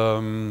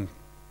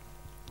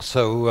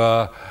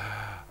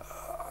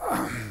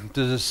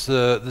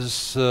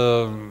this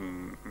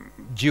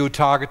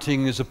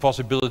geo-targeting is a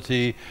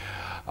possibility.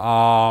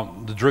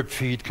 The drip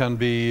feed can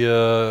be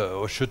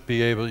or should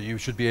be able. You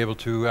should be able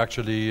to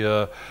actually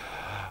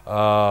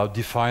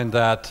define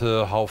that,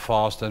 how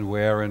fast and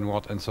where and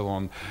what and so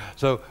on.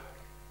 So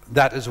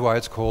that is why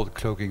it's called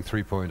Cloaking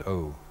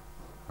 3.0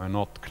 and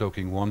not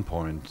Cloaking 1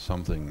 point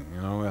something,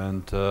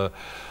 And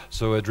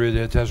so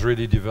it has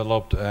really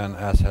developed, and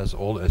as has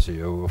all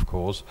SEO, of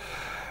course.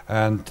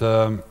 And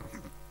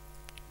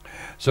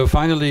so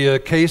finally, a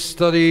case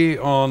study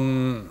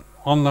on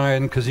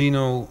online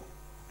casino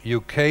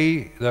UK.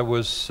 That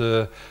was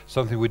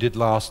something we did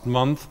last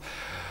month.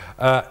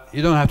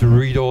 You don't have to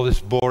read all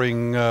this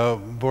boring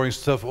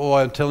stuff. Oh,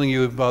 I'm telling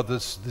you about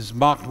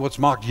what's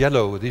marked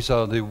yellow. These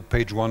are the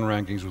page 1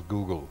 rankings with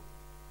Google.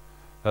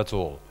 That's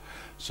all.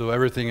 So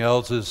everything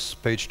else is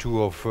page 2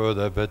 or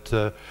further. But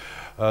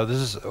this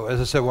is, as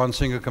I said, one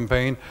single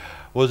campaign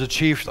was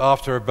achieved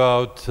after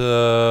about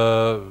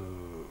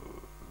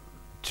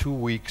 2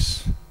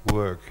 weeks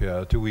work.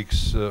 2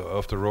 weeks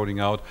after rolling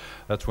out.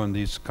 That's when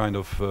these kind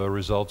of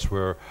results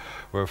were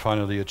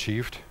finally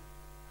achieved.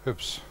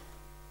 Oops.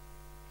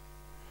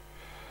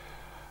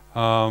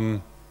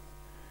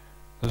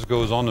 This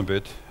goes on a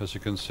bit, as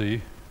you can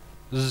see.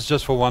 This is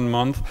just for 1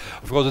 month.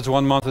 Of course, it's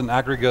 1 month in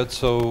aggregate,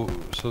 so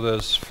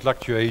there's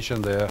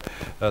fluctuation there.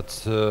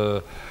 That's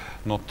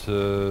not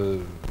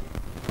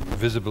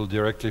visible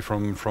directly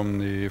from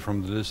the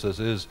list as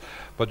is.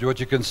 But what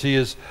you can see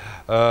is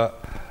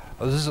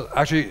this is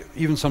actually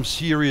even some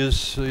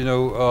serious,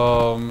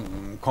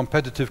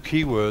 competitive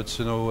keywords,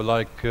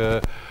 like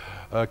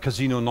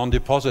casino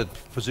non-deposit,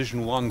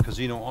 position 1,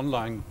 casino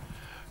online.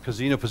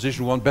 Casino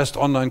position 1, best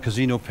online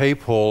casino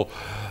PayPal,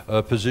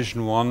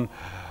 position 1.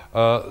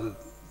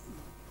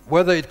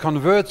 Whether it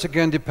converts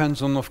again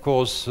depends on, of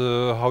course,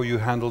 how you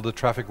handle the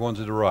traffic once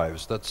it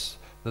arrives. That's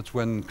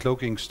when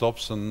cloaking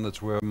stops, and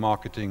that's where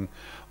marketing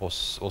or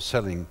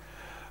selling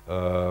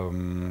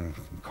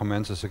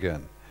commences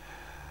again.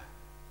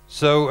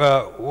 So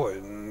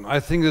I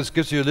think this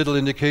gives you a little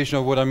indication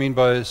of what I mean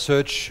by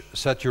search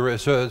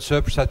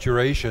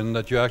saturation.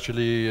 That you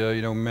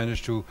actually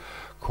manage to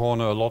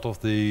corner a lot of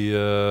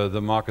the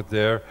market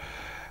there,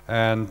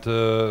 and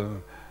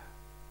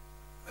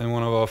in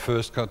one of our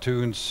first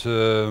cartoons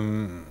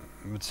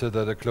it said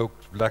that a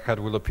cloaked black hat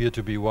will appear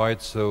to be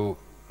white, so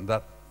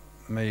that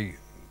may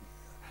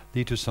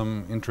lead to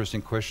some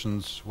interesting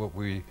questions what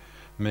we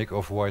make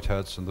of white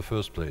hats in the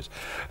first place.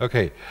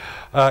 Okay,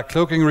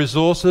 cloaking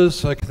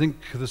resources. I think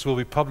this will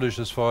be published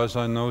as far as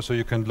I know, so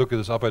you can look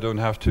this up. I don't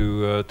have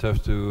to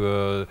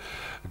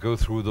go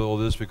through all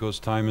this because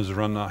time has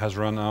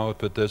run out.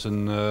 But there's a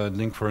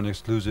link for an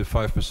exclusive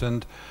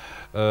 5%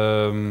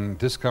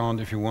 discount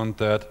if you want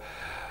that.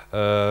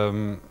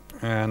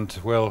 And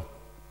well,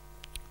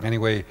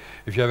 anyway,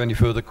 if you have any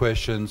further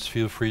questions,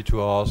 feel free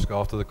to ask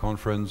after the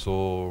conference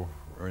or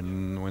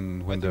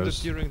when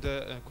there's during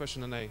the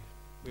question and A.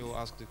 We will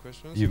ask the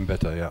questions. Even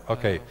better, yeah.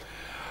 Okay.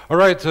 All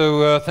right,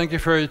 so thank you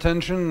for your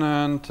attention,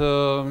 and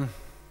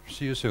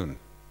see you soon.